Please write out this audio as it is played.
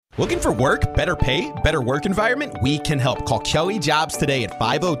Looking for work, better pay, better work environment? We can help. Call Kelly Jobs today at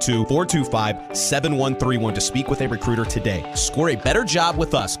 502-425-7131 to speak with a recruiter today. Score a better job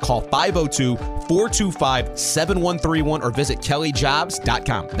with us. Call 502-425-7131 or visit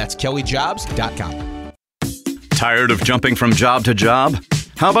kellyjobs.com. That's kellyjobs.com. Tired of jumping from job to job?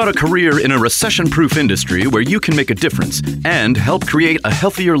 How about a career in a recession-proof industry where you can make a difference and help create a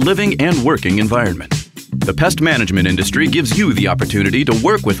healthier living and working environment? The pest management industry gives you the opportunity to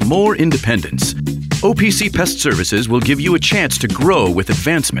work with more independence. OPC Pest Services will give you a chance to grow with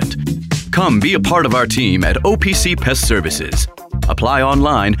advancement. Come be a part of our team at OPC Pest Services. Apply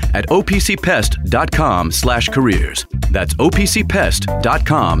online at opcpest.com/careers. That's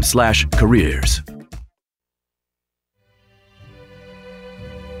opcpest.com/careers.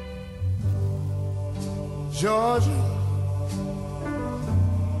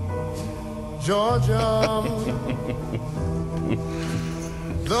 Georgia,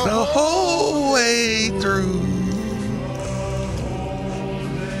 the whole way through.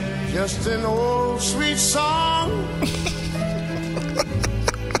 Just an old sweet song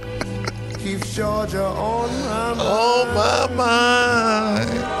keeps Georgia on my mind. Oh, my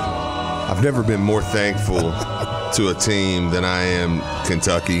mind. I've never been more thankful to a team than I am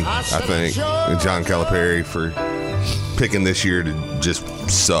Kentucky, I think, and John Calipari for picking this year to just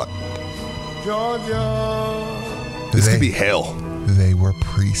suck. Georgia. This could be hell. They were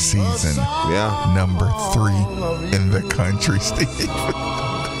preseason number 3 in the country, Steve.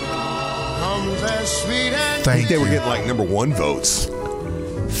 Thank you. They were getting like number 1 votes.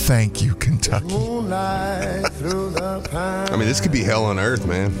 Thank you, Kentucky. I mean, this could be hell on earth,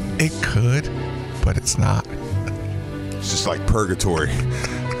 man. It could, but it's not. It's just like purgatory.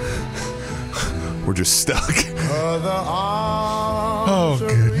 We're just stuck. Oh,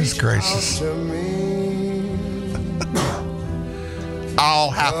 goodness gracious.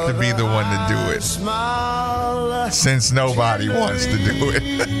 I'll have to be the one to do it, since nobody wants to do it.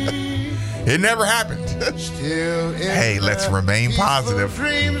 It never happened. Hey, let's remain positive.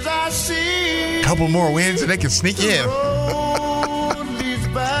 Couple more wins and they can sneak in.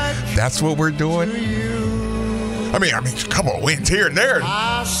 That's what we're doing. I mean, a couple of wins here and there.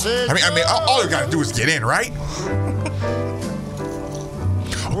 I mean, all you got to do is get in, right?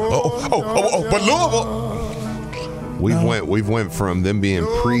 But Louisville. We've went from them being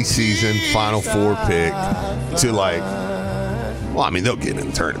preseason Final Four pick to like, well, I mean, they'll get in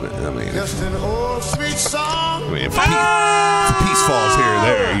the tournament. I mean, if peace falls here or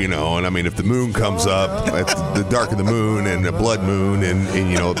there, you know, and I mean, if the moon comes up at the dark of the moon and the blood moon and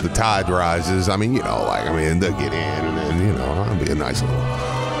you know, the tide rises, I mean, you know, like, I mean, they'll get in and then, you know, it'll be a nice little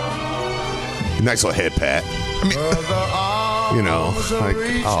head pat. I mean, you know, like,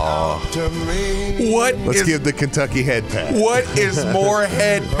 oh, let's give the Kentucky head pat. What is more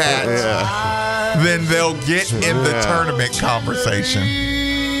head pats than they'll get in the tournament conversation?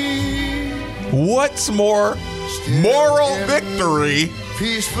 What's more moral victory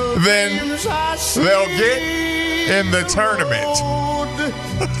than they'll get in the tournament?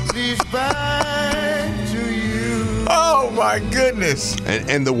 Oh, my goodness.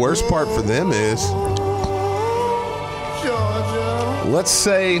 And the worst part for them is, let's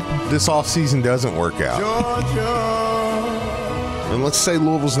say this offseason doesn't work out. And let's say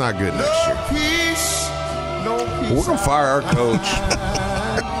Louisville's not good next year. We're going to fire our coach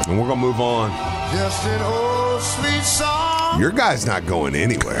and we're going to move on. Your guy's not going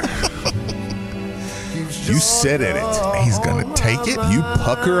anywhere. You sit in it. He's going to take it. You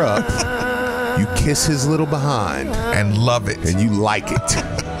pucker up. You kiss his little behind. And love it. And you like it.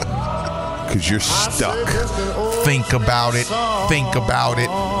 Because you're stuck. Think about it. Think about it.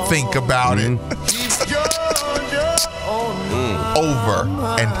 Think about it. Over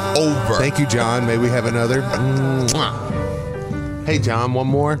and over. Thank you, John. May we have another? Hey, John, one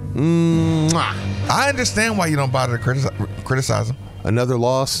more. I understand why you don't bother to criticize him. Another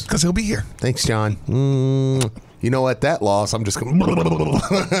loss? Because he'll be here. Thanks, John. You know what? That loss, I'm just going to...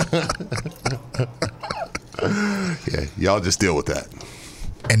 Yeah, y'all just deal with that.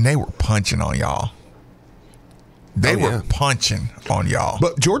 And they were punching on y'all. They were punching on y'all.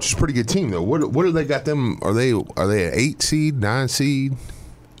 But Georgia's a pretty good team, though. What do they got them? Are they an 8 seed, 9 seed?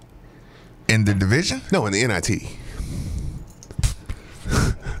 In the division? No, in the NIT.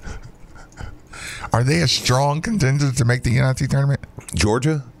 Are they a strong contender to make the NIT tournament?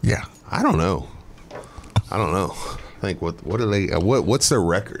 Georgia? Yeah. I don't know. I think what are they? What's their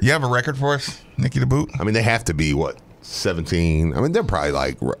record? You have a record for us, Nikki the Boot? I mean, they have to be 17. I mean, they're probably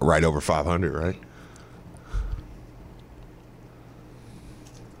like right over 500, right?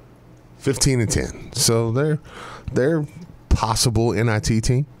 15-10. So they're possible NIT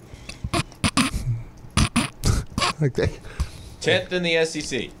team. Like they, 10th in the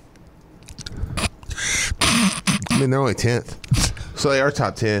SEC. I mean, they're only 10th, so they are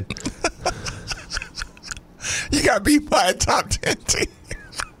top 10. You got beat by a top 10 team.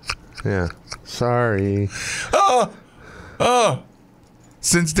 Yeah. Sorry.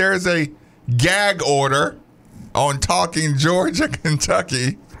 Since there's a gag order on talking Georgia,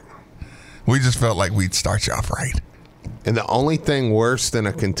 Kentucky, we just felt like we'd start you off right. And the only thing worse than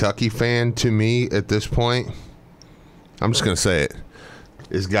a Kentucky fan to me at this point, I'm just going to say it,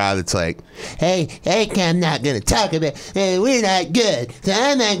 is a guy that's like, hey, I'm not going to talk about, hey, we're not good, so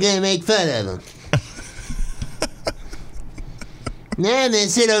I'm not going to make fun of them. Now I'm going to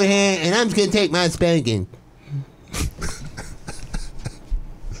sit over here and I'm just going to take my spanking.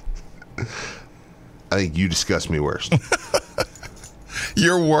 I think you disgust me worse.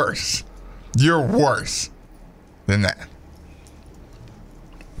 You're worse. You're worse than that.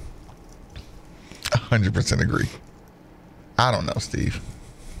 100% agree. I don't know, Steve.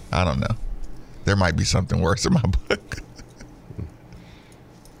 I don't know. There might be something worse in my book.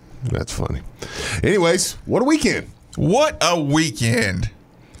 That's funny. Anyways, what a weekend. What a weekend.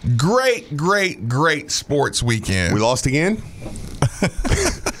 Great, great, great sports weekend. We lost again.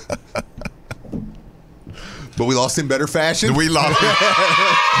 But we lost in better fashion. We lost in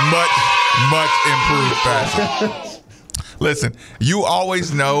much improved fashion. Listen, you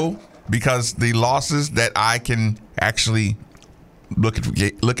always know, because the losses that I can actually look at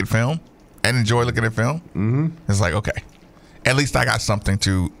film and enjoy looking at film. Mm-hmm. It's like, okay, at least I got something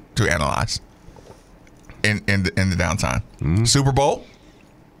to analyze in the downtime. Mm-hmm. Super Bowl.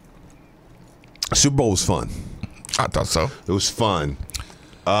 Super Bowl was fun. I thought so. It was fun.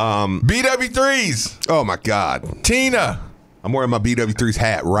 BW3s. Oh my God, Tina. I'm wearing my BW3s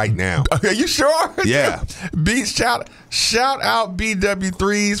hat right now. Are you sure? Yeah. Shout out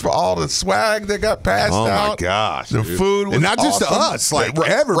BW3s for all the swag that got passed out. Oh my gosh. The dude. food was and not just awesome. to us, like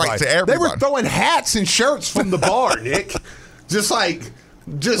right, everybody. Right to everybody. They were throwing hats and shirts from the bar, Nick.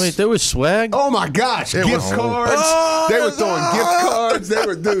 Wait, there was swag? Oh my gosh, gift cards. They were throwing gift cards.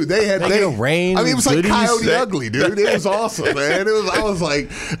 They had rain. I mean, it was like goodies. Coyote Ugly, dude. It was awesome, man. I was like,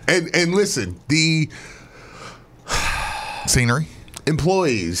 and listen, the scenery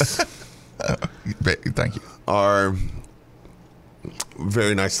employees thank you are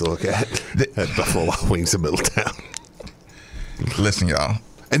very nice to look at Buffalo Wild Wings in Middletown. Listen, y'all,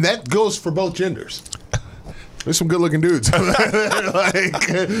 and that goes for both genders. There's some good-looking dudes. Attaboy,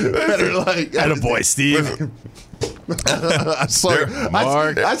 Steve.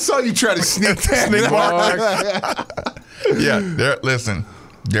 I saw you try to sneak that. Yeah, listen,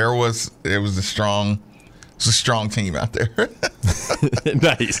 it was a strong team out there.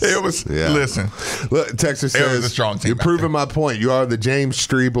 Nice. It was. Yeah. Listen, look, Texas says, it was a strong team. You're proving my point. You are the James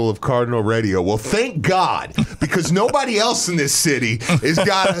Strebel of Cardinal Radio. Well, thank God, because nobody else in this city has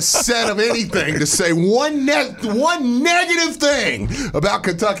got a set of anything to say one negative thing about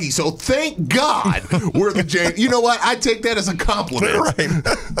Kentucky. So thank God we're the James. You know what? I take that as a compliment. Right.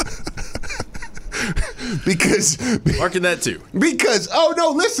 Because marking that too. Because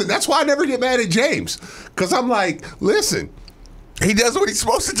listen, that's why I never get mad at James. Because I'm like, listen, he does what he's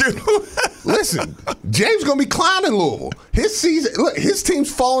supposed to do. Listen, James gonna be clowning Louisville. His season, look, his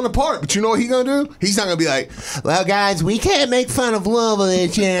team's falling apart. But you know what he's gonna do? He's not gonna be like, well, guys, we can't make fun of Louisville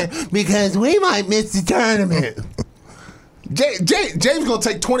this year because we might miss the tournament. James gonna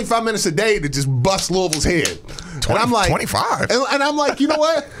take 25 minutes a day to just bust Louisville's head. And I'm like 25. And I'm like, you know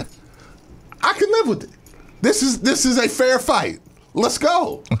what? I can live with it. This is a fair fight. Let's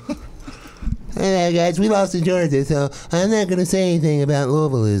go. Hey, guys, we lost to Georgia, so I'm not going to say anything about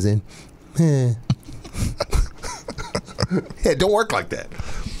Louisville losing. Yeah, don't work like that.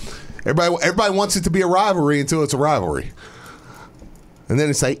 Everybody wants it to be a rivalry until it's a rivalry. And then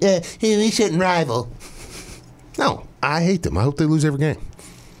it's like, we shouldn't rival. No, I hate them. I hope they lose every game.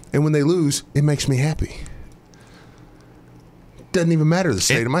 And when they lose, it makes me happy. Doesn't even matter the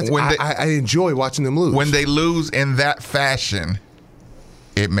state of my team. I enjoy watching them lose. When they lose in that fashion,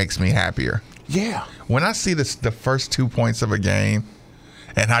 it makes me happier. Yeah. When I see the first 2 points of a game,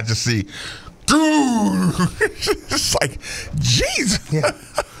 and I just see, dude, it's like, Jesus. Yeah.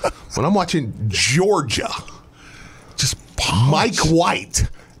 When I'm watching Georgia, just punch. Mike White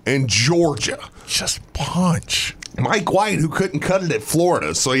and Georgia. Just punch. Mike White, who couldn't cut it at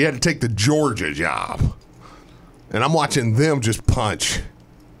Florida, so he had to take the Georgia job. And I'm watching them just punch.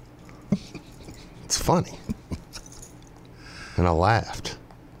 It's funny. And I laughed.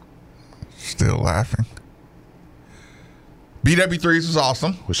 Still laughing. BW3s was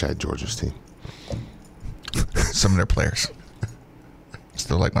awesome. Wish I had Georgia's team. Some of their players.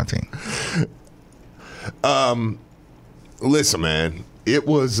 Still like my team. Listen, man, it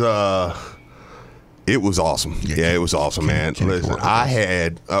was awesome. Yeah, it was awesome, man. Listen, I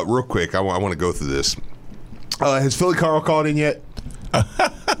had real quick. I want to go through this. Has Philly Carl called in yet?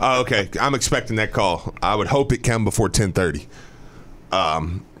 Okay, I'm expecting that call. I would hope it come before 10:30.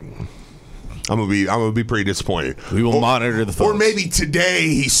 I'm gonna be pretty disappointed. We will monitor the phones. Or maybe today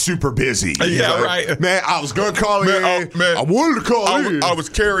he's super busy. Yeah, right. Man, I was gonna call in. Man, I wanted to call in. I was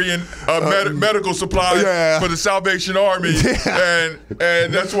carrying medical supplies for the Salvation Army,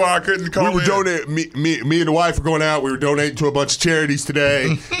 and that's why I couldn't call in. We were donating. Me and the wife were going out. We were donating to a bunch of charities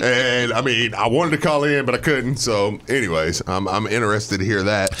today, and I mean, I wanted to call in, but I couldn't. So, anyways, I'm interested to hear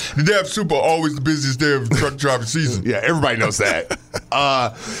that. The day of Super always the busiest day of truck driving season. Yeah, everybody knows that.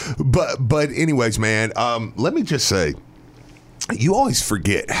 But anyways, man, let me just say, you always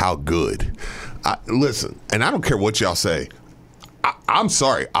forget how good. Listen, and I don't care what y'all say. I'm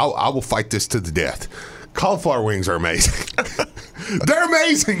sorry. I will fight this to the death. Cauliflower wings are amazing. They're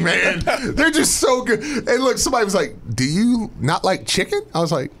amazing, man. They're just so good. And look, somebody was like, "Do you not like chicken?" I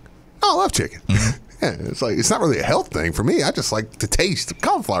was like, "I love chicken." Yeah, it's not really a health thing for me. I just like to taste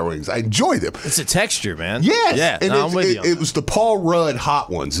cauliflower wings. I enjoy them. It's a texture, man. Yes. Yeah. And I'm with you. It was the Paul Rudd hot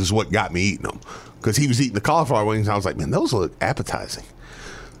ones is what got me eating them, because he was eating the cauliflower wings. And I was like, man, those look appetizing.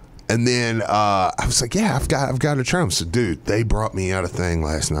 And then I was like, yeah, I've got to try them. So, dude, they brought me out a thing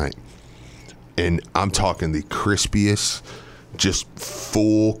last night, and I'm talking the crispiest, just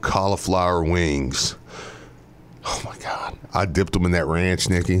full cauliflower wings. Oh my God! I dipped them in that ranch,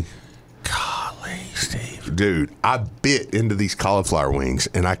 Nikki. Golly, Steve. Dude, I bit into these cauliflower wings,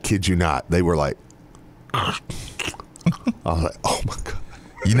 and I kid you not, they were like, I was like, oh my God.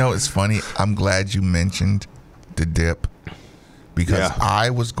 You know, it's funny. I'm glad you mentioned the dip, because I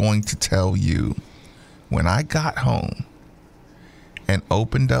was going to tell you, when I got home and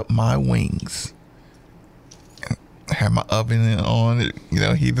opened up my wings, and had my oven on it,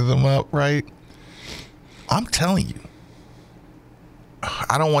 heated them up, right? I'm telling you,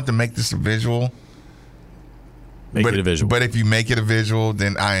 I don't want to make this a visual. Make it a visual. But if you make it a visual,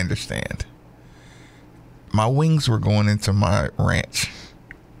 then I understand. My wings were going into my ranch,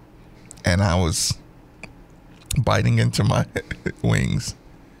 and I was biting into my wings,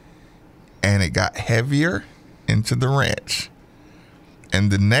 and it got heavier into the ranch.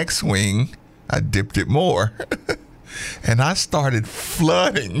 And the next wing, I dipped it more, and I started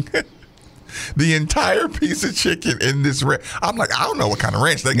flooding the entire piece of chicken in this ranch. I'm like, I don't know what kind of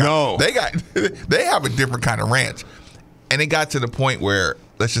ranch they got. No. They have a different kind of ranch. And it got to the point where,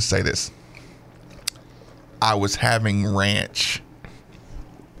 let's just say this, I was having ranch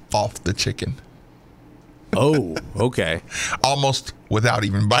off the chicken. Oh, okay. Almost without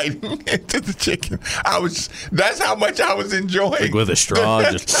even biting into the chicken. That's how much I was enjoying. Like with a straw,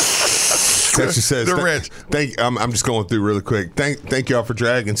 just Texas says, the ranch. I'm just going through really quick. Thank y'all for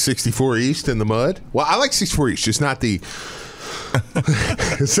dragging 64 East in the mud. Well, I like 64 East, just not the.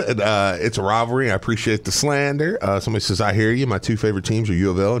 Said, it's a rivalry. I appreciate the slander. Somebody says, I hear you. My two favorite teams are U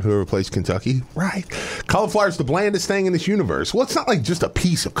of L and whoever plays Kentucky. Right. Cauliflower is the blandest thing in this universe. Well, it's not like just a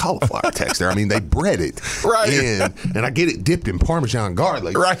piece of cauliflower text there. I mean, they bread it in, and I get it dipped in Parmesan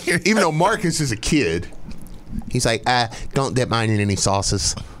garlic. Right. Even though Marcus is a kid, he's like, don't dip mine in any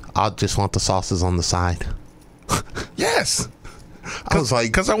sauces. I just want the sauces on the side. Yes. I was like,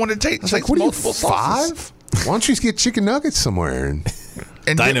 because I want to taste what are you, multiple sauces. 5? Why don't you just get chicken nuggets somewhere and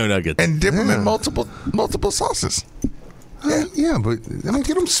Dino nuggets and dip them in multiple sauces? Yeah, but I mean,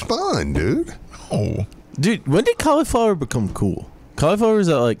 get them spun, dude. Oh, dude, when did cauliflower become cool? Cauliflower is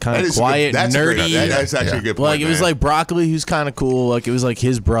that like kind of quiet, nerdy. That's actually a good point. Like it was like broccoli, who's kind of cool. Like it was like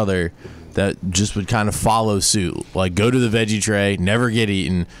his brother that just would kind of follow suit. Like go to the veggie tray, never get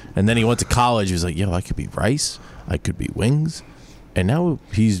eaten, and then he went to college. He was like, yo, I could be rice, I could be wings, and now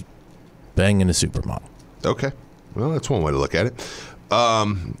he's banging a supermodel. Okay. Well, that's one way to look at it.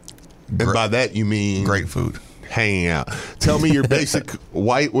 And by that, you mean great food. Hanging out. Tell me your basic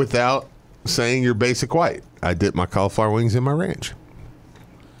white without saying your basic white. I dip my cauliflower wings in my ranch.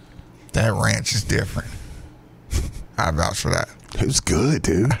 That ranch is different. I vouch for that. It was good,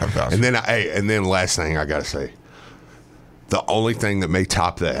 dude. I vouch and then last thing I got to say, the only thing that may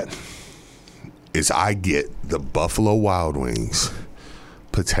top that is I get the Buffalo Wild Wings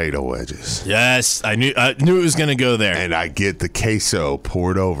potato wedges. Yes, I knew it was going to go there. And I get the queso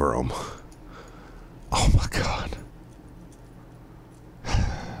poured over them. Oh my God.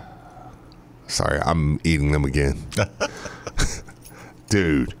 Sorry, I'm eating them again.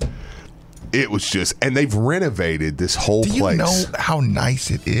 Dude, it was just, and they've renovated this whole place. Do you know how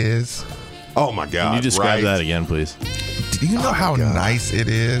nice it is? Oh my God. Can you describe that again, please? Do you know how God. nice it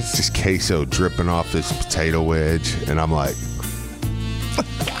is? Just queso dripping off this potato wedge, and I'm like,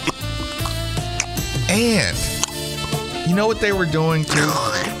 And you know what they were doing too?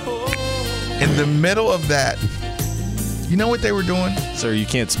 In the middle of that, you know what they were doing? Sir, you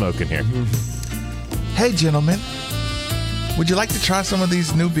can't smoke in here. Hey, gentlemen, would you like to try some of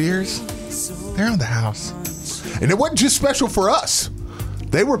these new beers? They're on the house. and it wasn't just special for us.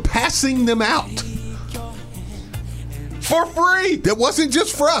 They were passing them out for free. That wasn't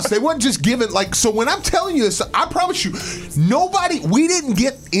just for us. They wasn't just giving, like, so when I'm telling you this, I promise you, we didn't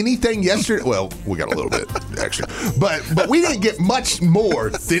get anything yesterday. Well, we got a little bit extra, but we didn't get much more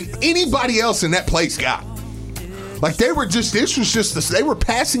than anybody else in that place got. Like, they were just, they were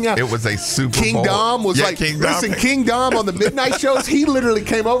passing out. It was a Super King Bowl. Dom was like, King Dom. listen, King Dom on the midnight shows, he literally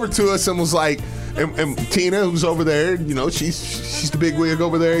came over to us and was like, and Tina, who's over there, you know, she's the big wig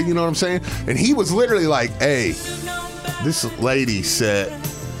over there, you know what I'm saying? And he was literally like, hey, this lady said,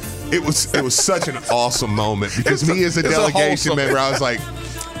 it was such an awesome moment because me as a delegation member, I was like,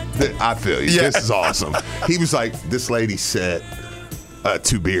 I feel you. Yeah. This is awesome. He was like, this lady said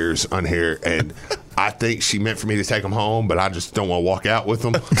 2 beers on here, and I think she meant for me to take them home, but I just don't want to walk out with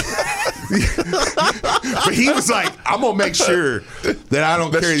them. But he was like, I'm going to make sure that I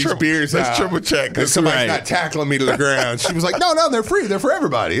don't carry these beers out. Let's triple check. And somebody's not tackling me to the ground. She was like, no, they're free. They're for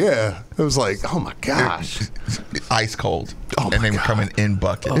everybody. Yeah. It was like, oh, my gosh. Ice cold. Oh, and my they were God. coming in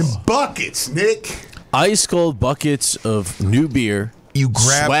buckets. In buckets, Nick. Ice cold buckets of new beer. You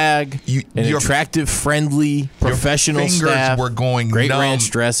grab swag, an your- attractive, friendly, professional fingers staff. were going great numb. ranch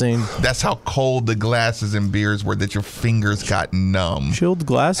dressing. That's how cold the glasses and beers were that your fingers got numb. Chilled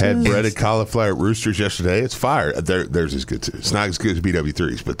glasses. Had breaded cauliflower at Roosters yesterday. It's fire. Theirs is good too. It's not as good as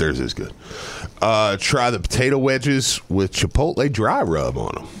BW3's, but theirs is good. Try the potato wedges with Chipotle dry rub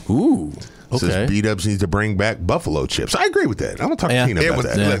on them. Ooh. Okay. Says B-Dubs needs to bring back buffalo chips. I agree with that. I'm gonna talk to Tina It about was-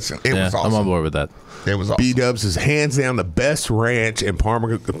 that. yeah. Listen, it was I'm on awesome. board with that. It was awesome. B-Dubs is hands down the best ranch and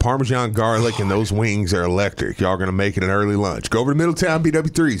Parmesan garlic, and those wings are electric. Y'all going to make it an early lunch. Go over to Middletown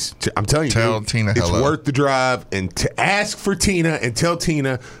BW3's. I'm telling you, Tell dude, Tina it's hello. worth the drive, and to ask for Tina and tell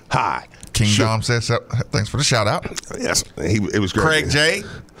Tina hi. King Sure. Dom says, thanks for the shout out. Yes, it was great. Craig J.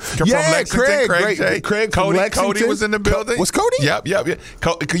 From Yeah, Lexington, Craig J. Craig from Cody Lexington. was in the building. Was Cody? Yep.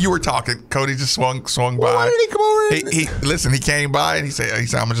 You were talking. Cody just swung by. Well, why did he come over? He listen. He came by and he said, I'm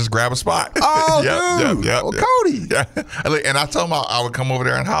gonna just grab a spot. Oh, dude. Well, Cody. Yeah. And I told him I would come over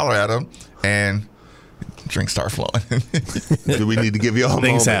there and holler at him, and drinks start flowing. Do we need to give you all a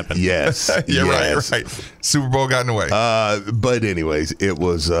Things moment? happen. Yes. Yeah, yes. right. Super Bowl got in the way. But anyways, it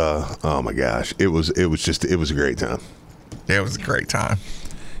was. Oh my gosh, it was a great time. Yeah, it was a great time.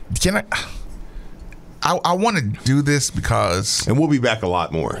 Can I want to do this because And we'll be back a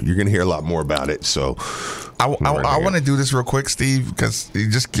lot more. You're going to hear a lot more about it. So I want to do this real quick, Steve, because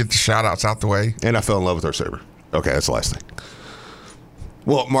you just get the shout outs out the way. And I fell in love with our server. Okay, that's the last thing.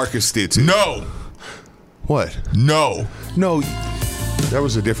 Well, Marcus did too. No. What? No. No, that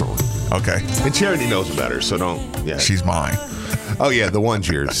was a different one. Okay. And Charity knows about her, so don't. Yeah. She's mine. Oh yeah, the one's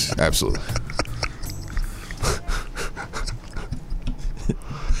yours. Absolutely.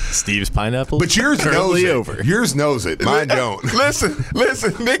 Steve's pineapple. But yours knows currently it. over. Yours knows it. Mine don't.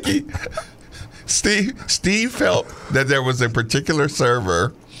 Listen, Nikki. Steve felt that there was a particular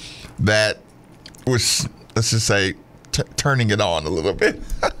server that was, let's just say, turning it on a little bit.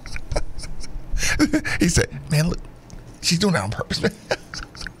 He said, "Man, look, she's doing that on purpose, man."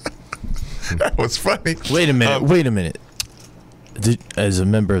 That was funny. Wait a minute. As a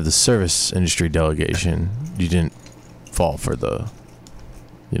member of the service industry delegation, you didn't fall for the,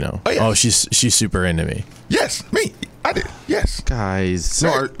 Oh, yeah. she's super into me. Yes, me. I did. Yes. Guys.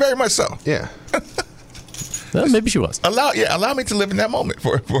 Very much so. Yeah. Well, maybe she was. Allow me to live in that moment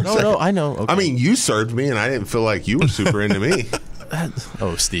for a second. No, I know. Okay. I mean, you served me, and I didn't feel like you were super into me.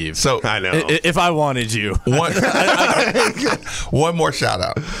 Oh, Steve. So I know. If I wanted you. One more shout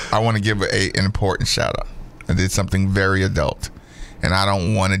out. I want to give an important shout out. I did something very adult, and I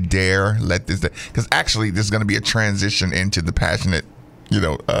don't want to dare let this, because actually this is going to be a transition into the passionate,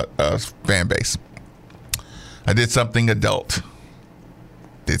 fan base. I did something adult.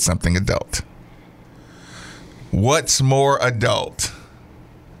 What's more adult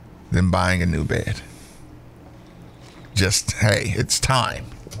than buying a new bed? Just, hey, it's time.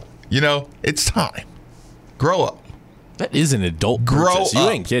 It's time. Grow up. That is an adult Grow purchase. You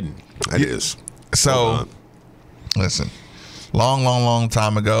up. ain't kidding. It is. So, listen, long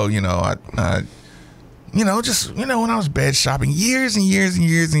time ago, when I was bed shopping years and years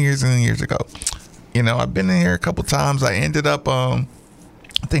ago, I've been in here a couple times. I ended up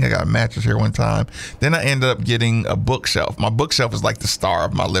I think I got a mattress here one time. Then I ended up getting a bookshelf. My bookshelf is like the star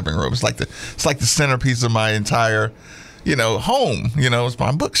of my living room. It's like the centerpiece of my entire, home. It's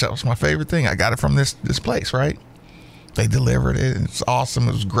my bookshelf. It's my favorite thing. I got it from this place, right? They delivered it. It's awesome.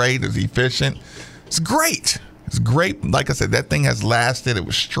 It was great. It was efficient. It's great. It's great. Like I said, that thing has lasted. It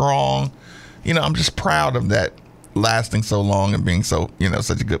was strong. I'm just proud of that lasting so long and being so,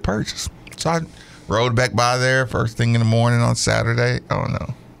 such a good purchase. So I rode back by there first thing in the morning on Saturday. Oh,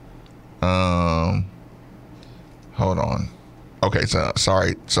 no. Hold on. Okay, so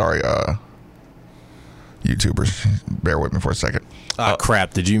sorry, YouTubers. Bear with me for a second.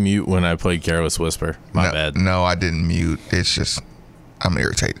 Crap. Did you mute when I played Careless Whisper? My bad. No, I didn't mute. It's just, I'm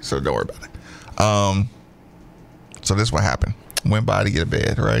irritated, so don't worry about it. So this is what happened. Went by to get a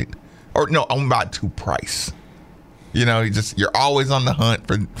bed, right? Or no, I went by to price. You're always on the hunt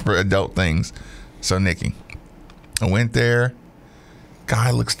for adult things. So Nikki, I went there.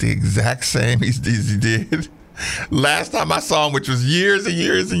 Guy looks the exact same as he did last time I saw him, which was years and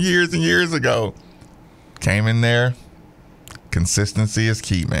years and years and years ago. Came in there. Consistency is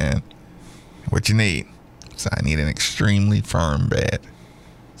key, man. What you need? So I need an extremely firm bed.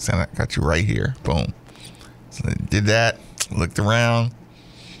 So I got you right here. Boom. So I did that. Looked around.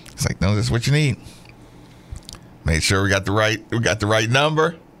 It's like, no, this is what you need. Made sure we got the right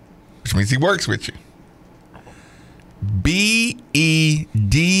number, which means he works with you. BEDZZZ.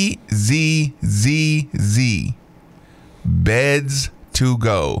 Beds to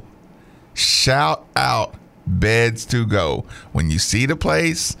Go. Shout out Beds to Go. When you see the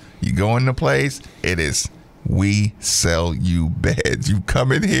place, you go in the place, it is, we sell you beds. You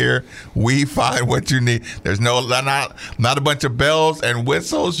come in here, we find what you need. There's not a bunch of bells and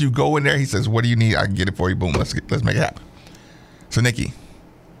whistles. You go in there, he says, what do you need? I can get it for you. Boom, let's make it happen. So Nikki,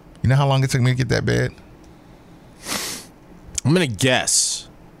 you know how long it took me to get that bed? I'm going to guess,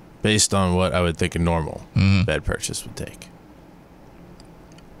 based on what I would think a normal bed purchase would take.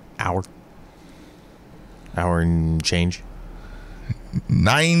 Hour and change.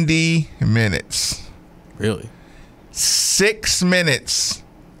 90 minutes. Really? 6 minutes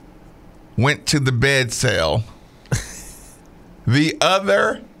went to the bed sale. The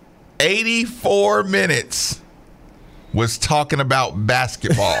other 84 minutes was talking about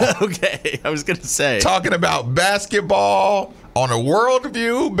basketball. Okay, I was going to say. Talking about basketball on a world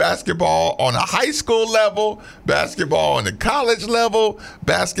view, basketball on a high school level, basketball on the college level,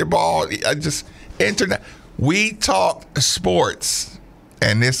 basketball, internet. We talked sports.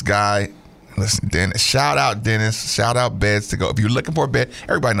 And this guy, listen, Dennis, shout out Dennis, shout out Beds to Go. If you're looking for a bed,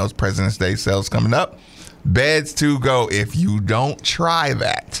 everybody knows President's Day sales coming up. Beds to Go. If you don't try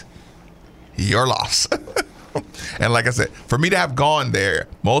that, you're lost. And like I said, for me to have gone there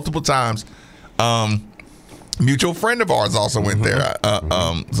multiple times, mutual friend of ours also went there.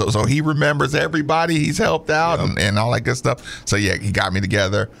 So he remembers everybody. He's helped out and all that good stuff. So yeah, he got me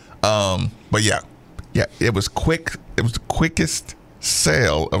together. But yeah, it was quick. It was the quickest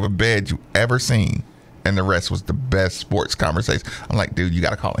sale of a bed you ever seen, and the rest was the best sports conversation. I'm like, dude, you got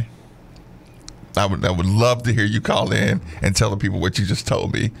to call in. I would love to hear you call in and tell the people what you just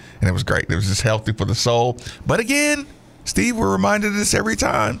told me. And it was great. It was just healthy for the soul. But again, Steve, we're reminded of this every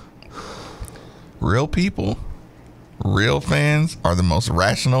time. Real people, real fans are the most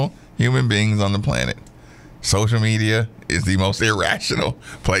rational human beings on the planet. Social media is the most irrational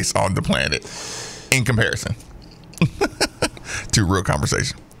place on the planet in comparison to real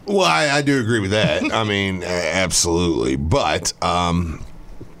conversation. Well, I do agree with that. I mean, absolutely. But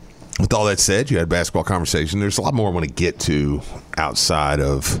with all that said, you had basketball conversation. There's a lot more I want to get to outside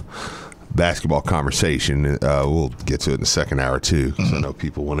of basketball conversation. We'll get to it in the second hour, too, because I know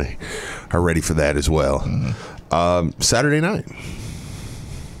people are ready for that as well. Saturday night.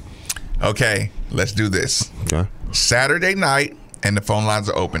 Okay, let's do this. Okay. Saturday night, and the phone lines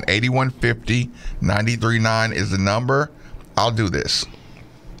are open. 8150-939 is the number. I'll do this.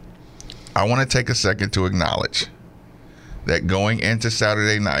 I want to take a second to acknowledge that going into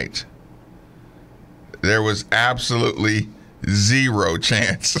Saturday night, there was absolutely zero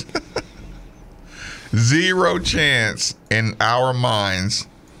chance. Zero chance in our minds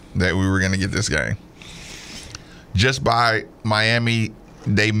that we were going to get this game. Just by Miami,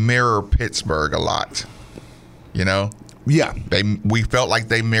 they mirror Pittsburgh a lot. You know? Yeah. We felt like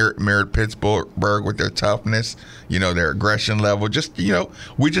they mirrored Pittsburgh with their toughness, their aggression level. Just,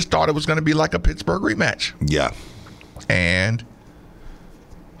 we just thought it was going to be like a Pittsburgh rematch. Yeah. And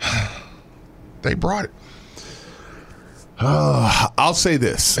they brought it. I'll say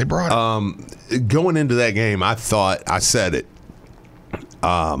this. They brought it. Going into that game, I said it.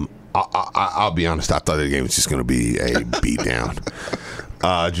 I'll be honest, I thought that game was just going to be a beatdown.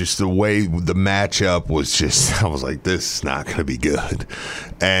 Just the way the matchup was just, I was like, this is not going to be good.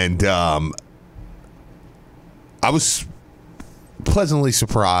 And I was pleasantly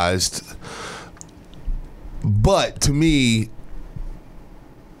surprised. But to me,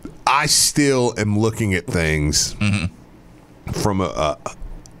 I still am looking at things from a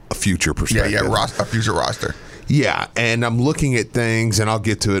future perspective. A future roster. Yeah, and I'm looking at things, and I'll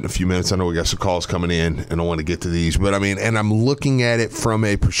get to it in a few minutes. I know we got some calls coming in, and I want to get to these. But, I mean, and I'm looking at it from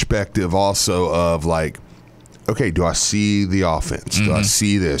a perspective also of, like, okay, do I see the offense? Do I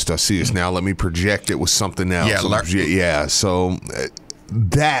see this? Do I see this? Now let me project it with something else. So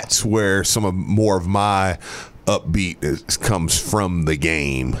that's where more of my upbeat comes from the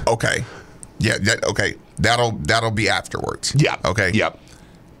game. Okay. Yeah, okay. That'll be afterwards. Yeah. Okay. Yep.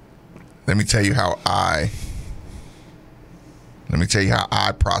 Let me tell you how I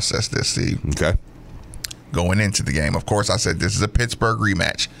process this, Steve. Okay. Going into the game, of course, I said this is a Pittsburgh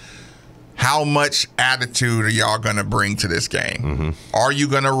rematch. How much attitude are y'all going to bring to this game? Are you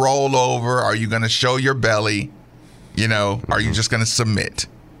going to roll over? Are you going to show your belly? You know, are you just going to submit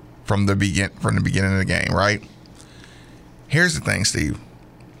from the beginning of the game, right? Here's the thing, Steve.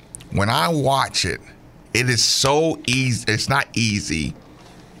 When I watch it, it is so easy. It's not easy.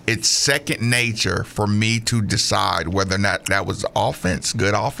 It's second nature for me to decide whether or not that was offense,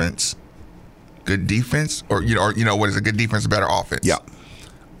 good defense, or what is a good defense, better offense. Yeah.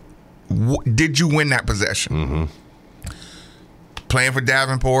 Did you win that possession? Playing for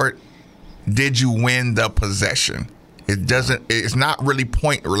Davenport, did you win the possession? It's not really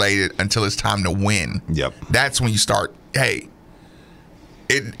point related until it's time to win. Yep. That's when you start, hey,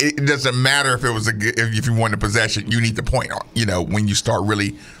 it doesn't matter if if you won the possession, you need the point. When you start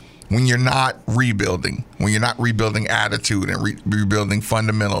really, when you're not rebuilding attitude and rebuilding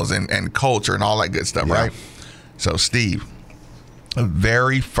fundamentals and culture and all that good stuff, right? So, Steve, the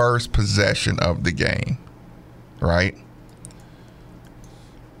very first possession of the game, right?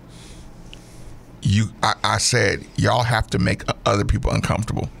 I said, y'all have to make other people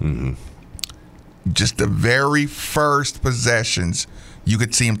uncomfortable. Just the very first possessions, you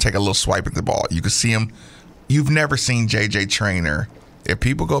could see him take a little swipe at the ball. You could see him. You've never seen J.J. Traynor. If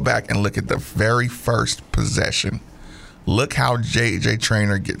people go back and look at the very first possession, look how J.J.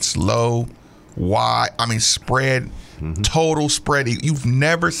 Traynor gets low, wide. I mean, spread, total spread. You've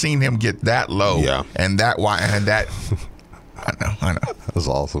never seen him get that low and that wide and that. I know. That was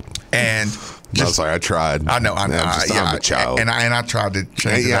awesome. And I was like, I tried. I know. I'm a child. And I tried to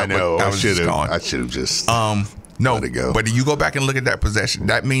change it up. I know. I should have just let it go. But you go back and look at that possession.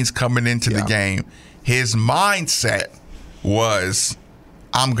 That means coming into the game, his mindset was,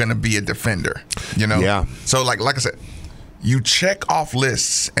 I'm going to be a defender. Yeah. So like I said, you check off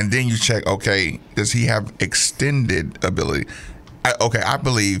lists and then you check, okay, does he have extended ability? I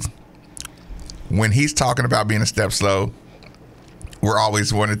believe when he's talking about being a step slow, we're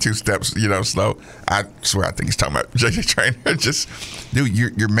always 1 or 2 steps, slow. I swear, I think he's talking about J.J. Traynor. Just, dude,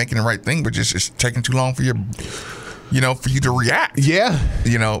 you're making the right thing, but just it's taking too long for you to react. Yeah.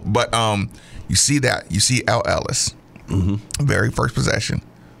 But you see that. You see L. Ellis, very first possession.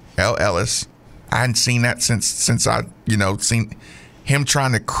 L. Ellis, I hadn't seen that since I, seen him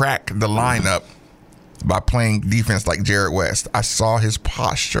trying to crack the lineup by playing defense like Jared West. I saw his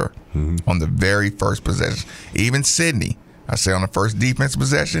posture on the very first possession. Even Sidney. I say on the first defense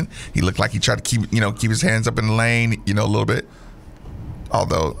possession, he looked like he tried to keep his hands up in the lane, a little bit.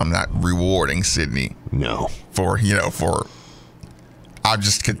 Although I'm not rewarding Sidney. No. For I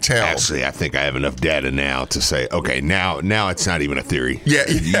just could tell. Actually, I think I have enough data now to say, okay, now it's not even a theory. Yeah.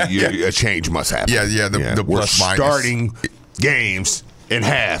 A change must happen. Yeah. The We're plus minus. starting games in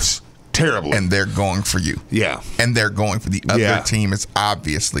halves terribly. And they're going for you. Yeah. And they're going for the other team is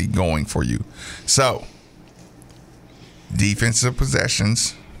obviously going for you. So, defensive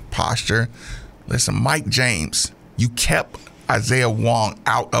possessions, posture. Listen, Mike James, you kept Isaiah Wong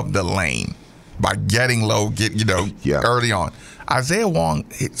out of the lane by getting low, early on. Isaiah Wong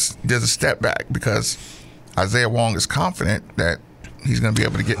does a step back because Isaiah Wong is confident that he's going to be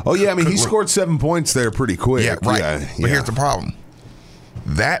able to get. Oh, yeah. I mean, he scored 7 points there pretty quick. Yeah, right. But here's the problem.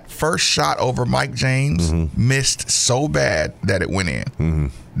 That first shot over Mike James missed so bad that it went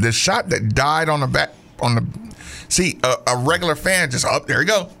in. The shot that died on the back, see, a regular fan just, there you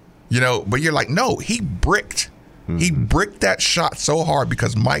go. But you're like, no, he bricked. He bricked that shot so hard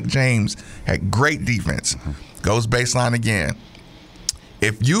because Mike James had great defense. Goes baseline again.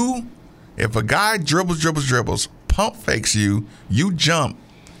 If a guy dribbles, pump fakes you, you jump,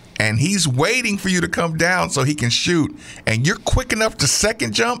 and he's waiting for you to come down so he can shoot, and you're quick enough to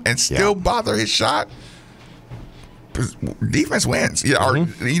second jump and still bother his shot, defense wins. You know, or,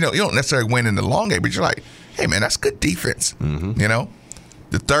 you don't necessarily win in the long game, but you're like, hey, man, that's good defense. You know,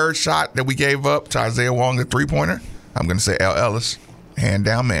 the third shot that we gave up to Isaiah Wong, the three-pointer, I'm going to say L. Ellis, hand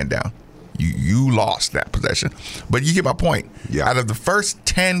down, man down. You lost that possession. But you get my point. Yeah. Out of the first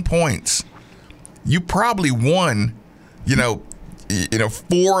 10 points, you probably won,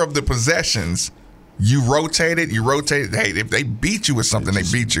 4 of the possessions. You rotated. Hey, if they beat you with something, they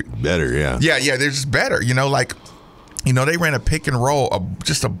beat you. Better, yeah. Yeah, they're just better. They ran a pick and roll,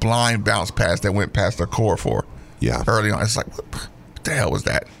 just a blind bounce pass that went past their core for early on. It's like, what the hell was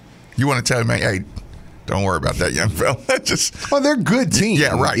that? You want to tell me, man, hey, don't worry about that, young fella. They're a good team.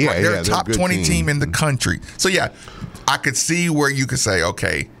 Yeah, right. They're a top they're a 20 team in the country. So, yeah, I could see where you could say,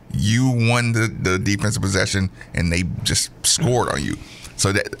 okay, you won the defensive possession and they just scored on you.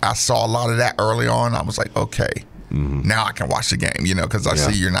 So that I saw a lot of that early on. I was like, okay, now I can watch the game, because I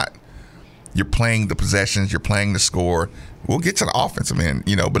see you're playing the possessions, you're playing the score. We'll get to the offensive end,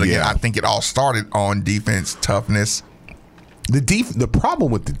 but again, I think it all started on defense, toughness. The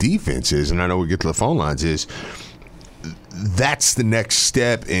problem with the defense is, and I know we get to the phone lines, is that's the next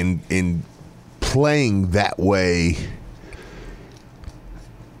step in playing that way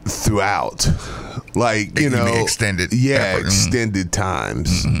throughout, like extended effort. Extended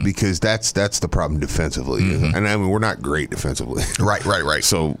times, because that's the problem defensively. And I mean, we're not great defensively. Right.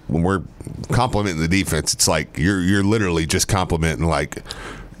 So when we're complimenting the defense, it's like you're literally just complimenting, like,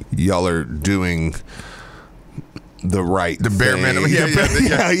 y'all are doing the bare minimum.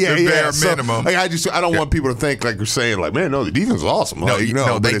 The bare minimum. Like, I don't want people to think like you're saying, like, man, no, the defense is awesome. But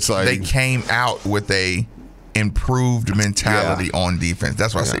it's like they came out with a improved mentality on defense.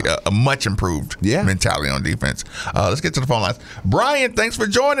 That's what I say. A much improved mentality on defense. Let's get to the phone lines. Brian, thanks for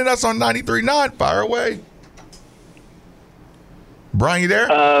joining us on 93.9. Fire away. Brian, you there?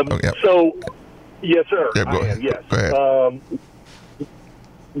 So, yes, sir. Yeah, I am. Yes. Go ahead.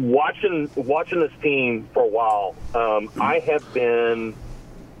 Watching this team for a while, I have been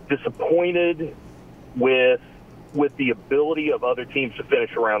disappointed with the ability of other teams to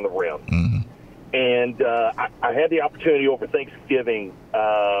finish around the rim. And I had the opportunity over Thanksgiving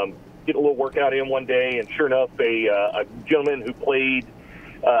get a little workout in one day, and sure enough, a gentleman who played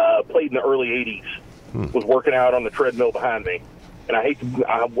in the early '80s was working out on the treadmill behind me. And I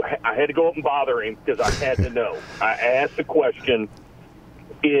had to go up and bother him because I had to know. I asked the question: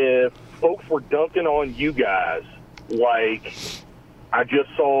 if folks were dunking on you guys like I just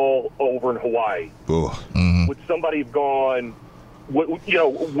saw over in Hawaii, would somebody have gone?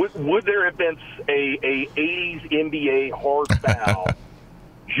 Would there have been a 80s NBA hard foul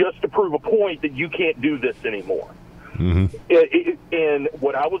just to prove a point that you can't do this anymore? And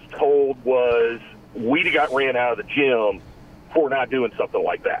what I was told was we'd got ran out of the gym for not doing something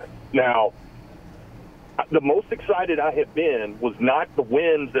like that. Now, the most excited I have been was not the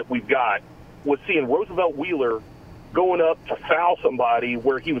wins that we've got, was seeing Roosevelt Wheeler going up to foul somebody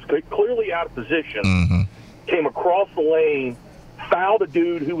where he was clearly out of position, came across the lane, fouled a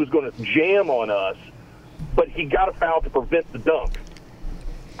dude who was going to jam on us, but he got a foul to prevent the dunk.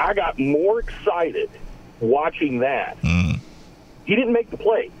 I got more excited watching that. He didn't make the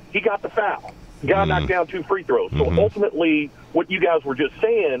play. He got the foul. Got knocked down 2 free throws. So ultimately, what you guys were just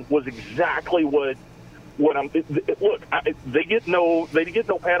saying was exactly what I'm. Look, they get no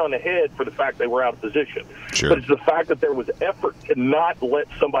pat on the head for the fact they were out of position. Sure. But it's the fact that there was effort to not let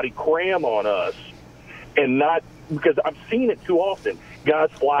somebody cram on us, and not. Because I've seen it too often. Guys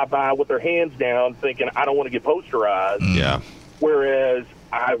fly by with their hands down thinking, I don't want to get posterized. Yeah. Whereas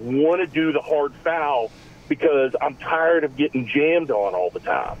I want to do the hard foul because I'm tired of getting jammed on all the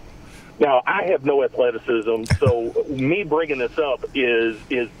time. Now, I have no athleticism, so me bringing this up is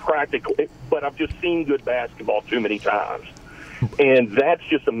practical. But I've just seen good basketball too many times. And that's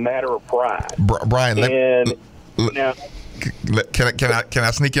just a matter of pride. Brian, now, can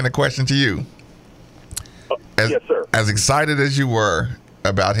I sneak in a question to you? Yes, sir. As excited as you were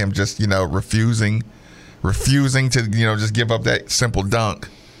about him just, refusing to, just give up that simple dunk,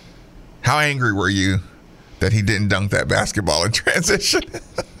 how angry were you that he didn't dunk that basketball in transition?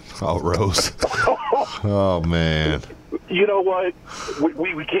 Oh, Rose. Oh, man. You know what?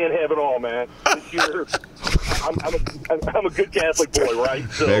 We can't have it all, man. This year, I'm a good Catholic boy, right?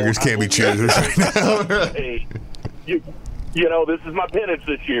 So beggars can't be choosers right now. Hey, this is my penance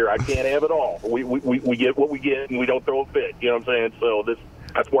this year. I can't have it all. We get what we get, and we don't throw a fit. You know what I'm saying? So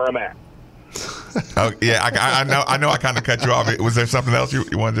that's where I'm at. Oh yeah, I know. I kind of cut you off. Was there something else you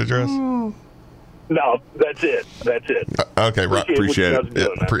wanted to address? No, that's it. Okay, right. Appreciate it.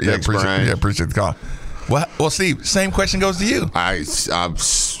 Thanks, Brian. Appreciate the call. Well, Steve, same question goes to you. It's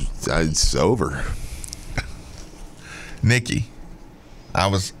over. Nikki, I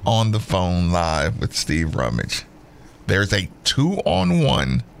was on the phone live with Steve Rummage. There's a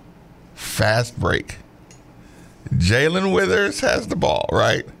 2-on-1 fast break. Jalen Withers has the ball,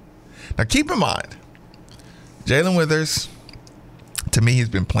 right? Now, keep in mind, Jalen Withers, to me, he's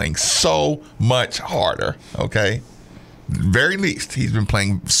been playing so much harder, okay? Very least, he's been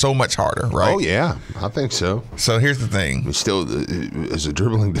playing so much harder, right? Oh, yeah. I think so. So here's the thing. It's still is a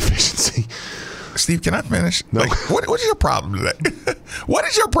dribbling deficiency. Steve, can I finish? No. Like, what is your problem today? What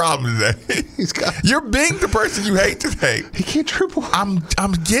is your problem today? You're being the person you hate today. He can't dribble. I'm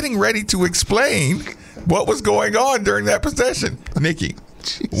getting ready to explain what was going on during that possession. Nikki,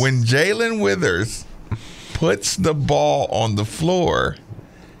 when Jalen Withers puts the ball on the floor,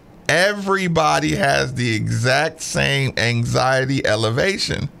 everybody has the exact same anxiety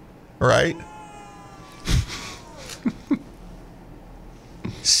elevation, right?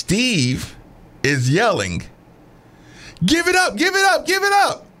 Steve is yelling, "Give it up, give it up, give it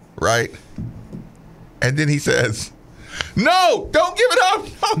up," right? And then he says, "No, don't give it up.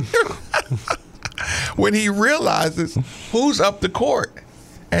 Don't give it up." When he realizes who's up the court.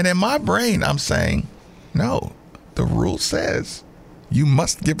 And in my brain, I'm saying, no, the rule says you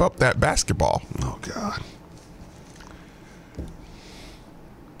must give up that basketball. Oh, God.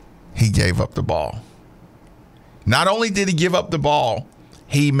 He gave up the ball. Not only did he give up the ball,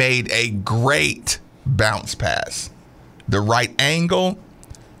 he made a great bounce pass. The right angle,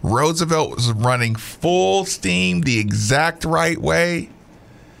 Roosevelt was running full steam the exact right way.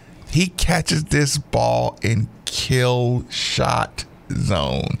 He catches this ball in kill shot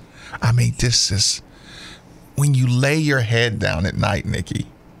zone. I mean, this is when you lay your head down at night, Nikki,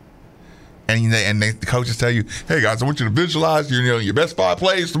 and the coaches tell you, "Hey guys, I want you to visualize your best 5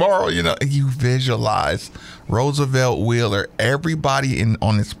 plays tomorrow." You visualize Roosevelt Wheeler. Everybody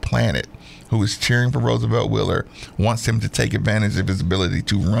on this planet who is cheering for Roosevelt wants him to take advantage of his ability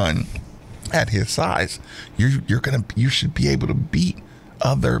to run at his size. You should be able to beat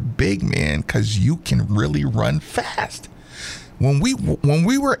other big men because you can really run fast. When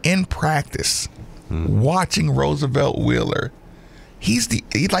we were in practice watching Roosevelt Wheeler, he's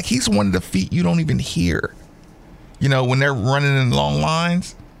one of the feet you don't even hear. When they're running in long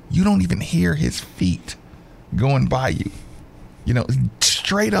lines, you don't even hear his feet going by you.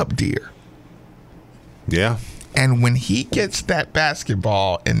 Straight up deer. Yeah. And when he gets that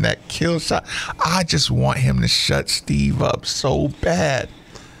basketball and that kill shot, I just want him to shut Steve up so bad,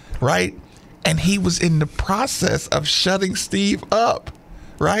 right? And he was in the process of shutting Steve up,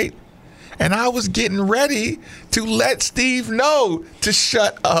 right? And I was getting ready to let Steve know to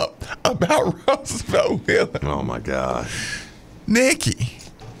shut up about Roosevelt Wheeler. Oh, my God. Nikki,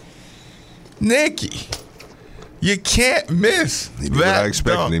 you can't miss He that did what I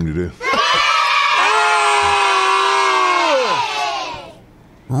expected dunk. him to do.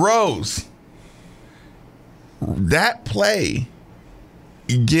 Rose, that play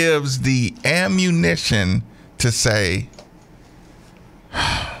gives the ammunition to say,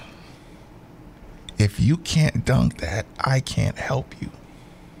 if you can't dunk that, I can't help you.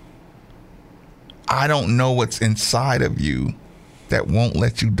 I don't know what's inside of you that won't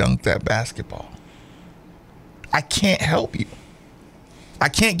let you dunk that basketball. I can't help you. I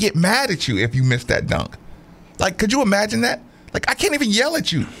can't get mad at you if you miss that dunk. Like, could you imagine that? Like, I can't even yell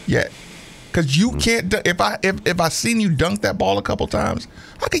at you yet because you can't. If I seen you dunk that ball a couple times,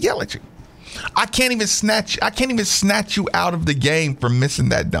 I could yell at you. I can't even snatch you out of the game for missing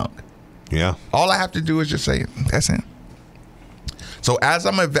that dunk. Yeah. All I have to do is just say, that's him. So as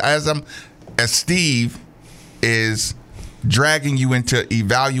Steve is dragging you into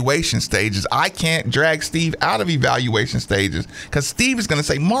evaluation stages, I can't drag Steve out of evaluation stages because Steve is going to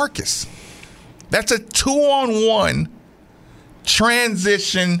say, Marcus, that's a 2-on-1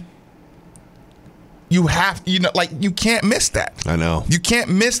 transition. You have, you can't miss that. I know. You can't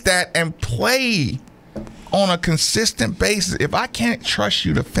miss that and play on a consistent basis. If I can't trust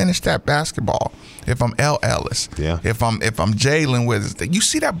you to finish that basketball, if I'm L. Ellis, if I'm Jalen Withers, you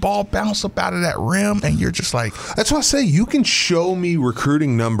see that ball bounce up out of that rim, and you're just like, that's why I say you can show me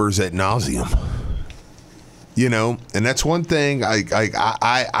recruiting numbers ad nauseum. And that's one thing.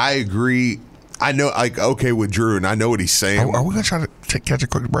 I agree. I know, okay, with Drew, and I know what he's saying. Are we gonna try to catch a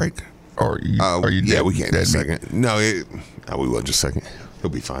quick break? Or are you? Yeah, we can't. Just a second. No, we will. Just a second. He'll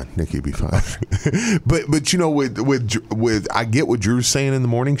be fine. Nick, he'll be fine. but with I get what Drew's saying in the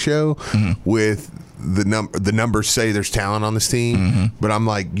morning show. With the numbers say there's talent on this team, but I'm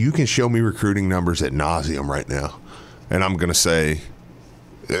like, you can show me recruiting numbers ad nauseum right now, and I'm gonna say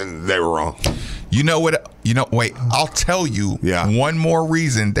they were wrong. You know what? Wait, I'll tell you one more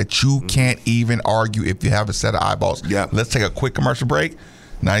reason that you can't even argue if you have a set of eyeballs. Yeah. Let's take a quick commercial break.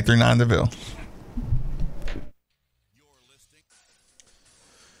 93.9 The Ville.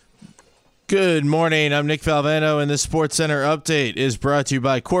 Good morning. I'm Nick Falvano, and this Sports Center update is brought to you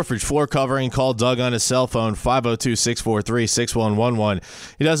by Corfridge Floor Covering. Call Doug on his cell phone, 502-643-6111.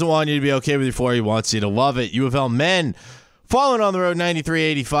 He doesn't want you to be okay with your floor. He wants you to love it. U of L men falling on the road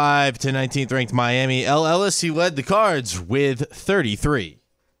 93-85 to 19th ranked Miami. El Ellis, he led the Cards with 33.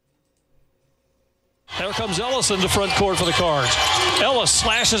 There comes Ellis into front court for the Cards. Ellis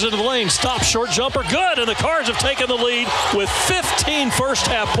slashes into the lane, stops, short jumper, good, and the Cards have taken the lead with 15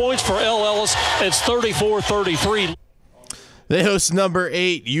 first-half points for El Ellis. It's 34-33. They host number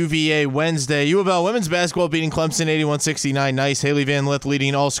 8 UVA Wednesday. U of L women's basketball beating Clemson 81-69. Nice. Haley Van Lith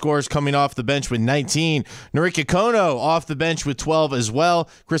leading all scorers, coming off the bench with 19. Narika Kono off the bench with 12 as well.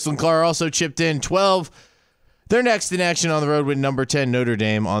 Crystal Clark also chipped in 12. They're next in action on the road with number 10 Notre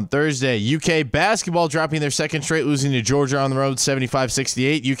Dame on Thursday. UK basketball dropping their second straight, losing to Georgia on the road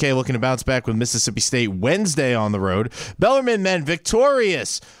 75-68. UK looking to bounce back with Mississippi State Wednesday on the road. Bellarmine men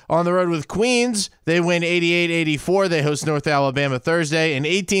victorious on the road with Queens. They win 88-84. They host North Alabama Thursday. And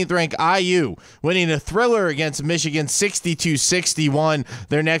 18th ranked IU winning a thriller against Michigan 62-61.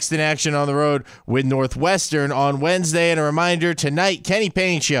 They're next in action on the road with Northwestern on Wednesday. And a reminder, tonight, Kenny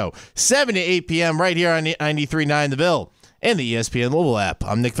Payne Show, 7 to 8 p.m. right here on 93.9 The Ville and the ESPN mobile app.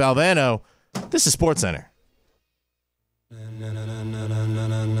 I'm Nick Falvano. This is Sports Center.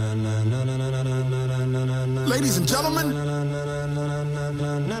 Ladies and gentlemen.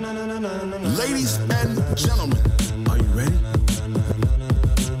 Ladies and gentlemen. Are you ready?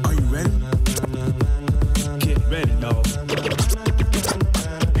 Are you ready? Get ready, dog.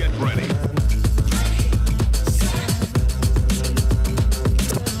 Get ready.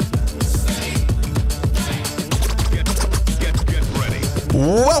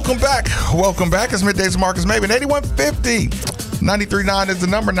 Welcome back. It's Middays with Marcus Maven. 8150. 93.9 is the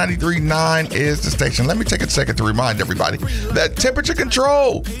number. 93.9 is the station. Let me take a second to remind everybody that temperature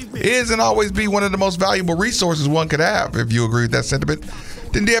control is and always be one of the most valuable resources one could have. If you agree with that sentiment,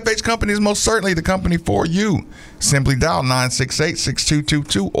 then DFH Company is most certainly the company for you. Simply dial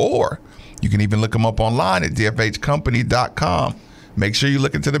 968-6222, or you can even look them up online at dfhcompany.com. Make sure you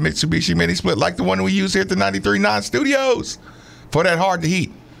look into the Mitsubishi Mini Split like the one we use here at the 93.9 studios for that hard to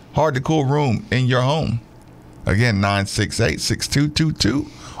heat, hard to cool room in your home. Again, 968-6222,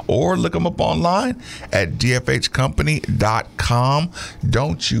 or look them up online at dfhcompany.com.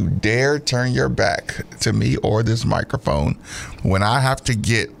 Don't you dare turn your back to me or this microphone when I have to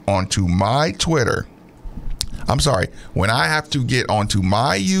get onto my Twitter. When I have to get onto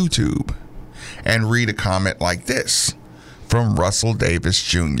my YouTube and read a comment like this from Russell Davis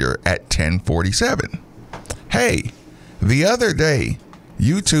Jr. at 1047. Hey, the other day,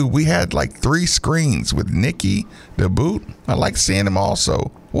 YouTube, we had like 3 screens with Nikki, the boot. I like seeing him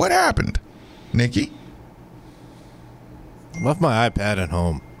also. What happened, Nikki? Left my iPad at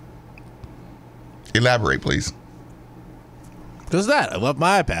home. Elaborate, please. Because that, I left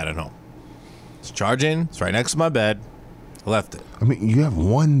my iPad at home. It's charging. It's right next to my bed. I left it. I mean, you have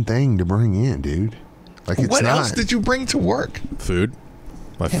one thing to bring in, dude. Like, it's what not. else did you bring to work? Food,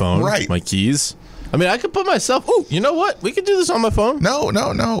 my phone, right. My keys. I mean, I could put myself. Oh, you know what? We could do this on my phone. No.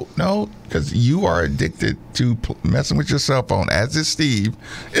 Because you are addicted to messing with your cell phone, as is Steve,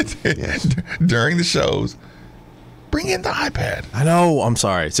 during the shows. Bring in the iPad. I know. I'm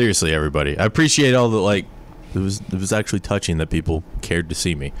sorry. Seriously, everybody. I appreciate all the, like, it was actually touching that people cared to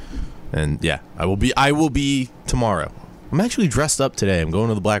see me. And, yeah, I will be tomorrow. I'm actually dressed up today. I'm going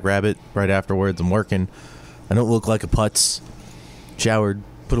to the Black Rabbit right afterwards. I'm working. I don't look like a putz. Showered.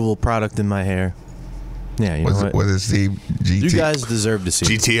 Put a little product in my hair. Yeah, you know what? What is the GT? You guys deserve to see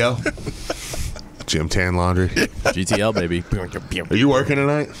GTL? Gym Tan Laundry. GTL, baby. Are you working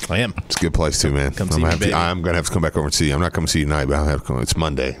tonight? I am. It's a good place, too, man. Come see me, baby. I'm going to have to come back over and see you. I'm not coming to see you tonight, but I'll have to come. It's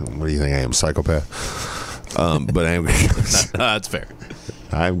Monday. What do you think? I am a psychopath? But I am going to that's fair.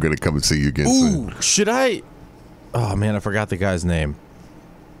 I'm going to come and see you again soon. Ooh, should I? Oh, man, I forgot the guy's name.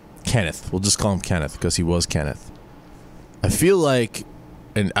 Kenneth. We'll just call him Kenneth because he was Kenneth. I feel like,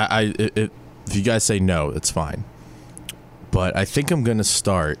 and if you guys say no, it's fine. But I think I'm going to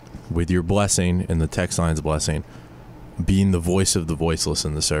start with your blessing and the text line's blessing, being the voice of the voiceless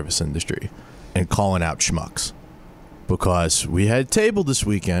in the service industry and calling out schmucks. Because we had a table this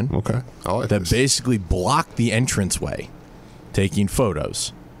weekend that basically blocked the entranceway, taking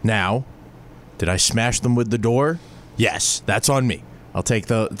photos. Now, did I smash them with the door? Yes, that's on me. I'll take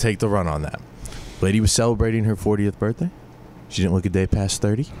the run on that. Lady was celebrating her 40th birthday. She didn't look a day past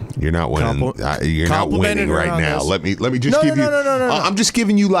 30. You're not winning. You're not winning right now. Let me just give you. No. I'm just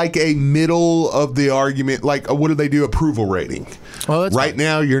giving you like a middle of the argument. Like, what do they do? Approval rating. Well, that's right fine.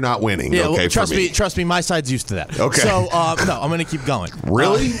 now, you're not winning. Yeah, okay, well, trust me. My side's used to that. Okay. So no, I'm going to keep going.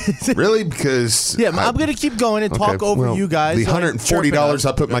 Really, really, because I'm going to keep going and talk over you guys. The $140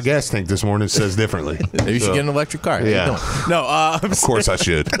 I put in my gas tank this morning says differently. Maybe you should get an electric car. Yeah. No. Of course I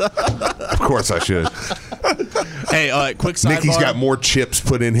should. Of course I should. Hey, quick sidebar. Nikki's got more chips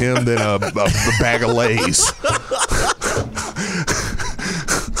put in him than a bag of Lay's.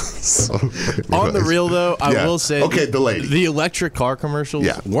 On the real, though, I will say the electric car commercials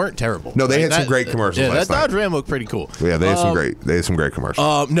weren't terrible. No, they had some great commercials last that night. Dodge Ram looked pretty cool. Yeah, they had some great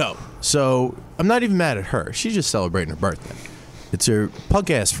commercials. No. So I'm not even mad at her. She's just celebrating her birthday. It's her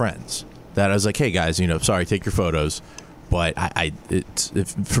punk-ass friends that I was like, hey, guys, sorry, take your photos. But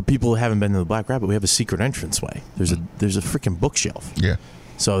for people who haven't been to the Black Rabbit, we have a secret entranceway. There's a freaking bookshelf. Yeah.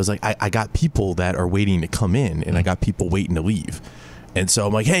 So I was like, I got people that are waiting to come in, and I got people waiting to leave. And so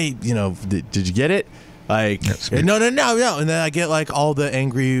I'm like, hey, did you get it? Like, no. And then I get like all the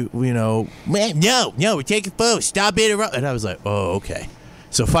angry, man, no, we're taking photos. Stop interrupting. And I was like, oh, okay.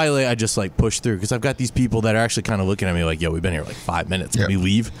 So finally, I just like pushed through because I've got these people that are actually kind of looking at me like, yo, we've been here like 5 minutes. Can we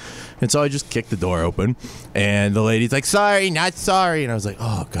leave? And so I just kicked the door open, and the lady's like, sorry, not sorry. And I was like,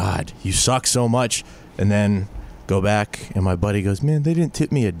 oh, God, you suck so much. And then go back, and my buddy goes, man, they didn't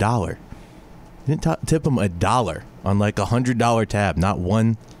tip me $1. They didn't tip him $1 on like a $100 tab, not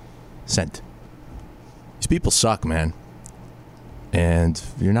 1 cent. These people suck, man. And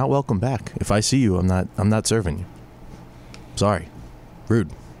you're not welcome back. If I see you, I'm not serving you. Sorry.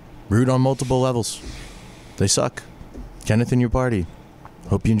 Rude on multiple levels. They suck. Kenneth and your party.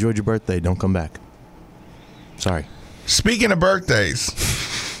 Hope you enjoyed your birthday. Don't come back. Sorry. Speaking of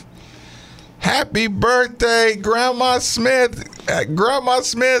birthdays, happy birthday, Grandma Smith. Grandma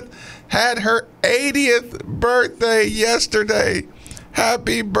Smith had her 80th birthday yesterday.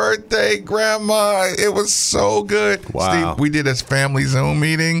 Happy birthday, Grandma. It was so good. Wow. Steve, we did this family Zoom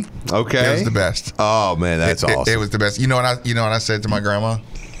meeting. Okay. It was the best. Oh, man, that's awesome. It was the best. You know what I said to my grandma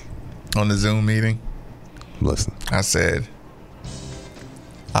on the Zoom meeting? Listen. I said,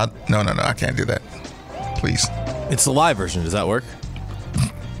 no, I can't do that. Please. It's the live version. Does that work?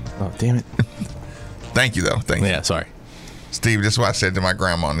 Oh, damn it. Thank you, though. Thank you. Yeah, sorry. Steve, this is what I said to my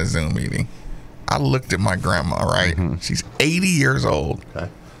grandma on the Zoom meeting. I looked at my grandma, right? Mm-hmm. She's 80 years old. Okay.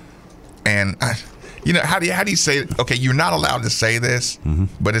 And, how do you say it? Okay, you're not allowed to say this,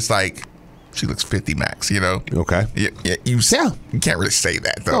 but it's like, she looks 50 max, Okay. Yeah, you can't really say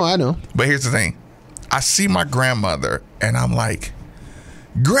that, though. Oh, I know. But here's the thing. I see my grandmother, and I'm like,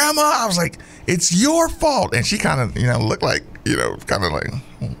 Grandma, I was like, it's your fault. And she kind of, looked like, kind of like,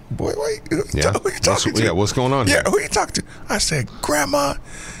 boy, wait, who you talking to? Yeah, what's going on here? Yeah, who you talking to? I said, Grandma,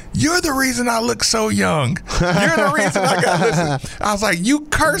 you're the reason I look so young. You're the reason I got listen. I was like, you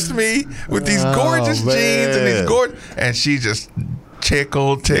cursed me with these gorgeous jeans and these gorgeous, and she just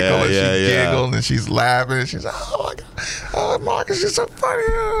tickled, and she giggled, and she's laughing, and she's like, oh my God, oh Marcus, you're so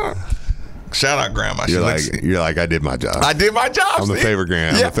funny. Shout out, Grandma. You're like, I did my job. I did my job. I'm the favorite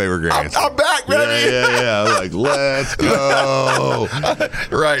grand. I'm the favorite grand. I'm back, baby. Yeah. I was like, let's go.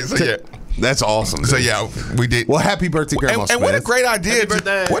 Right. So yeah. That's awesome. So yeah, we did. Well, happy birthday, Grandma Smith. And what a great idea!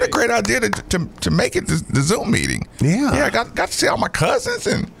 What a great idea to make it the Zoom meeting. Yeah. I got to see all my cousins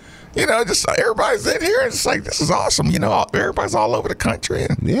and just everybody's in here. And it's like this is awesome. Everybody's all over the country.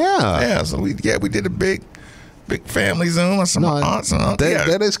 And yeah. So we did a big family Zoom with some aunts and uncles.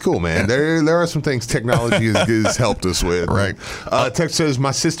 That is cool, man. There are some things technology has helped us with. Right. Text says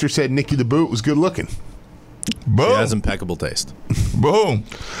my sister said Nikki the Boot was good looking. Boom. She has impeccable taste. Boom.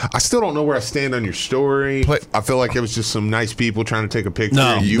 I still don't know where I stand on your story. I feel like it was just some nice people trying to take a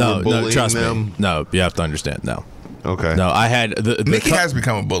picture. You were bullying trust them. Me. No, you have to understand. No. Okay. No, I had Nikki has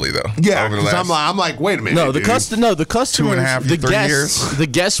become a bully though. Yeah, because I'm like, wait a minute. No, the customers, 2.5 years. The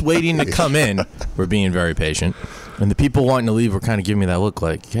guests waiting to come in were being very patient. And the people wanting to leave were kind of giving me that look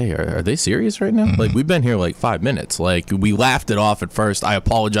like, hey, are they serious right now? Mm-hmm. Like, we've been here like 5 minutes. Like, we laughed it off at first. I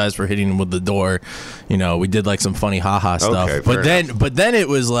apologized for hitting them with the door. We did like some funny ha-ha stuff. Okay, but then it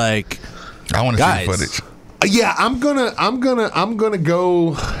was like, I want to see the footage. Yeah, I'm gonna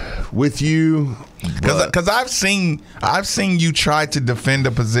go with you because I've seen you try to defend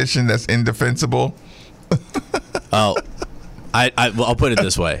a position that's indefensible. I'll put it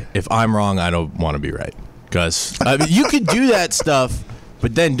this way: if I'm wrong, I don't want to be right. Because you could do that stuff,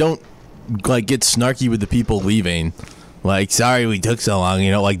 but then don't like get snarky with the people leaving. Like, sorry we took so long.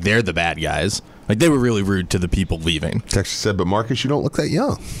 Like they're the bad guys. Like they were really rude to the people leaving. Texas said, but Marcus, you don't look that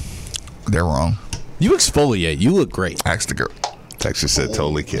young. They're wrong. You exfoliate. You look great. Ask the girl. Texas said,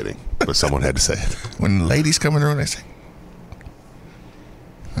 totally kidding. But someone had to say it. When the ladies come in the room, they say,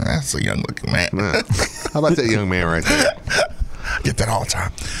 that's a young-looking man. How about that young man right there? I get that all the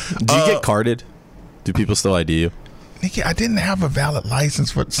time. Do you get carded? Do people still ID you? Nikki, I didn't have a valid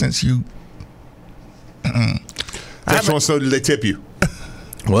license since you... Text wants to know, did they tip you?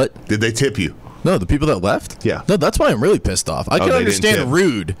 What? Did they tip you? No, the people that left? Yeah. No, that's why I'm really pissed off. I can they didn't understand tip.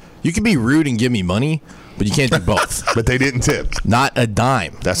 rude. You can be rude and give me money, but you can't do both. But they didn't tip. Not a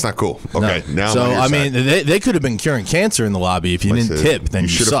dime. That's not cool. Okay, No. now So, I'm on your I side. mean, they could have been curing cancer in the lobby. If you didn't tip, then you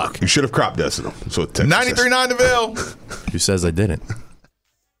should've- suck. You should have crop dusted them. That's what Texas 93.9 DeVille. Who says I didn't?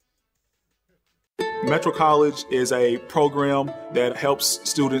 Metro College is a program that helps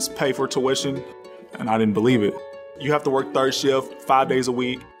students pay for tuition, and I didn't believe it. You have to work third shift 5 days a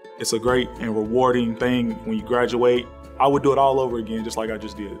week. It's a great and rewarding thing when you graduate. I would do it all over again, just like I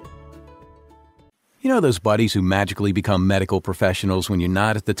just did. You know those buddies who magically become medical professionals when you're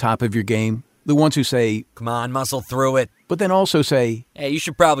not at the top of your game? The ones who say, "Come on, muscle through it," but then also say, "Hey, you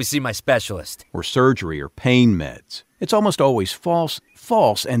should probably see my specialist." Or surgery or pain meds. It's almost always false,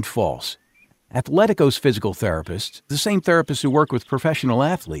 false, and false. Athletico's physical therapists, the same therapists who work with professional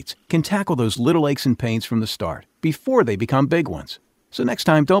athletes, can tackle those little aches and pains from the start, before they become big ones. So next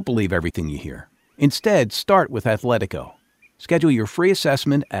time, don't believe everything you hear. Instead, start with Athletico. Schedule your free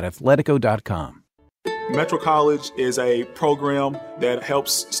assessment at athletico.com. Metro College is a program that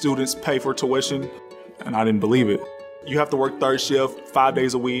helps students pay for tuition, and I didn't believe it. You have to work third shift 5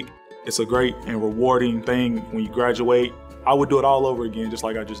 days a week. It's a great and rewarding thing when you graduate. I would do it all over again, just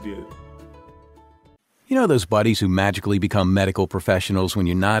like I just did. You know those buddies who magically become medical professionals when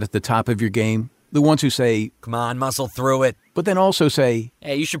you're not at the top of your game? The ones who say, "Come on, muscle through it," but then also say,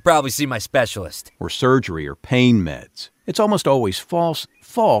 "Hey, you should probably see my specialist." Or surgery or pain meds. It's almost always false,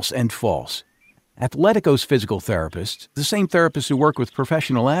 false, and false. Athletico's physical therapists, the same therapists who work with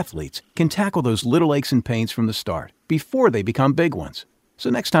professional athletes, can tackle those little aches and pains from the start, before they become big ones. So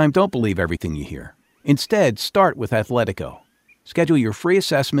next time, don't believe everything you hear. Instead, start with Athletico. Schedule your free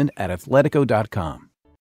assessment at athletico.com.